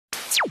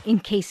in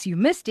case you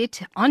missed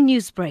it on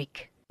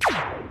Newsbreak.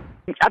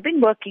 I've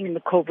been working in the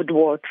COVID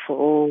ward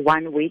for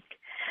 1 week,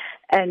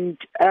 and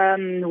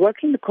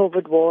working the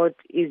COVID ward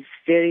is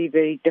very,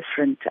 very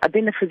different. I've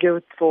been a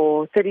physio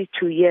for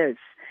 32 years,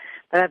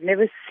 but I've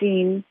never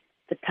seen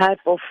the type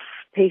of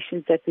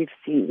patients that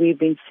we've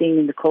been seeing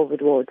in the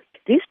COVID ward.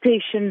 These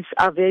patients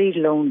are very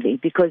lonely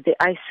because they're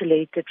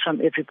isolated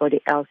from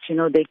everybody else. You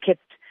know, they're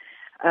kept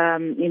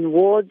in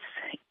wards.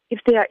 If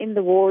they are in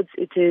the wards,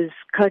 it is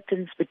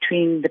curtains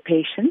between the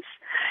patients.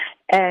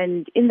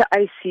 And in the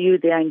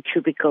ICU, they are in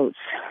cubicles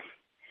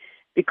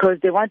because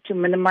they want to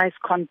minimize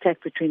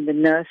contact between the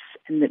nurse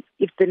and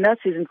if the nurse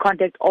is in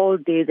contact all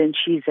day, then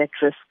she's at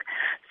risk.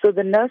 So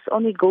the nurse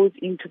only goes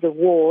into the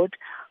ward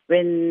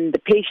when the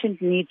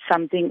patient needs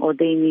something or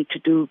they need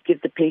to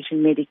give the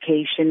patient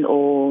medication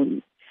or,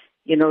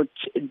 you know,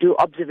 do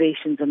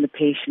observations on the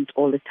patient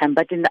all the time.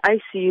 But in the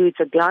ICU, it's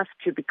a glass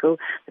cubicle.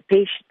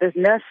 The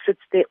nurse sits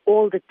there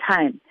all the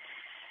time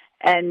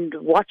and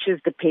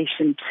watches the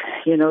patient.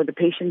 You know, the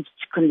patient's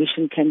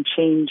condition can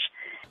change.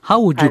 How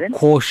would you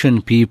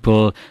caution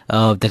people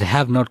that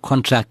have not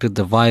contracted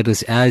the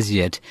virus as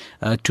yet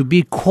to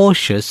be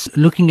cautious,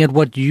 looking at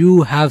what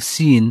you have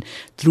seen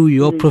through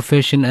your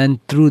profession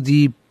and through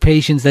the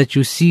patients that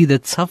you see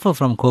that suffer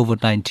from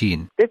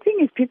COVID-19? The thing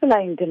is, people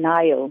are in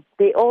denial.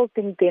 They all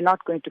think they're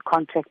not going to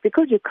contract.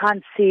 Because you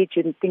can't see it,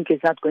 you think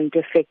it's not going to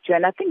affect you.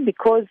 And I think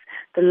because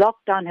the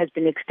lockdown has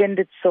been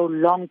extended so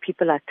long,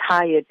 people are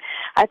tired.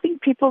 I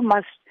think people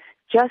must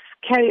just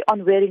carry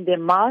on wearing their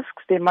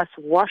masks. They must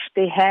wash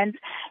their hands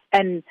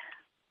and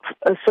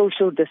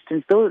social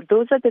distance.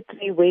 Those are the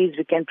three ways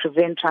we can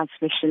prevent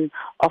transmission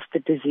of the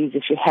disease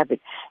if you have it.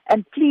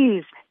 And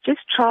please, just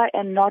try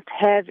and not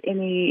have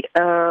any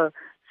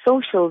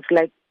socials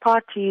like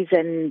parties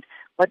and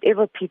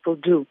whatever people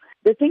do.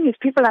 The thing is,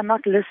 people are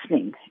not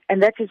listening,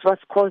 and that is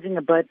what's causing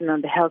a burden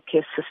on the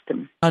healthcare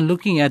system.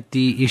 Looking at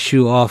the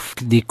issue of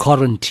the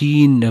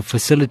quarantine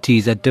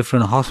facilities at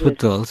different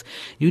hospitals,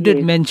 you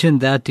did mention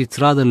that it's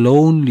rather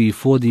lonely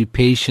for the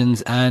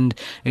patients and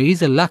there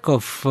is a lack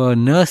of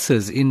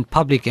nurses in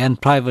public and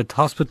private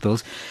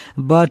hospitals.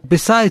 But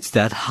besides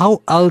that,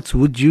 how else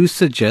would you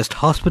suggest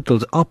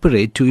hospitals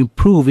operate to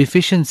improve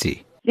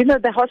efficiency? You know,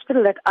 the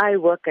hospital that I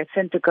work at,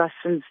 St.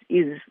 Augustine's,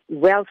 is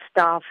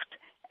well-staffed.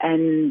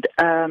 And,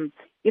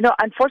 you know,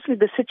 unfortunately,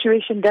 the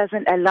situation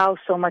doesn't allow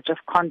so much of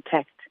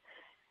contact.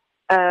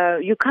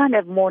 You can't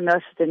have more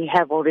nurses than you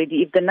have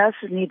already. If the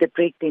nurses need a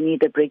break, they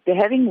need a break. They're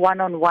having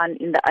one-on-one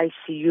in the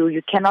ICU.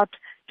 You cannot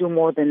do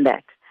more than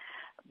that.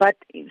 But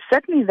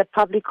certainly in the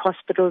public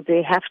hospitals,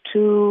 they have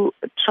to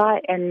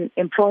try and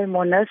employ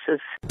more nurses.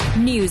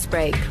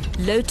 Newsbreak,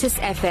 Lotus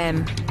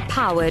FM,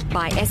 powered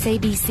by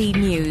SABC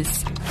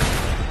News.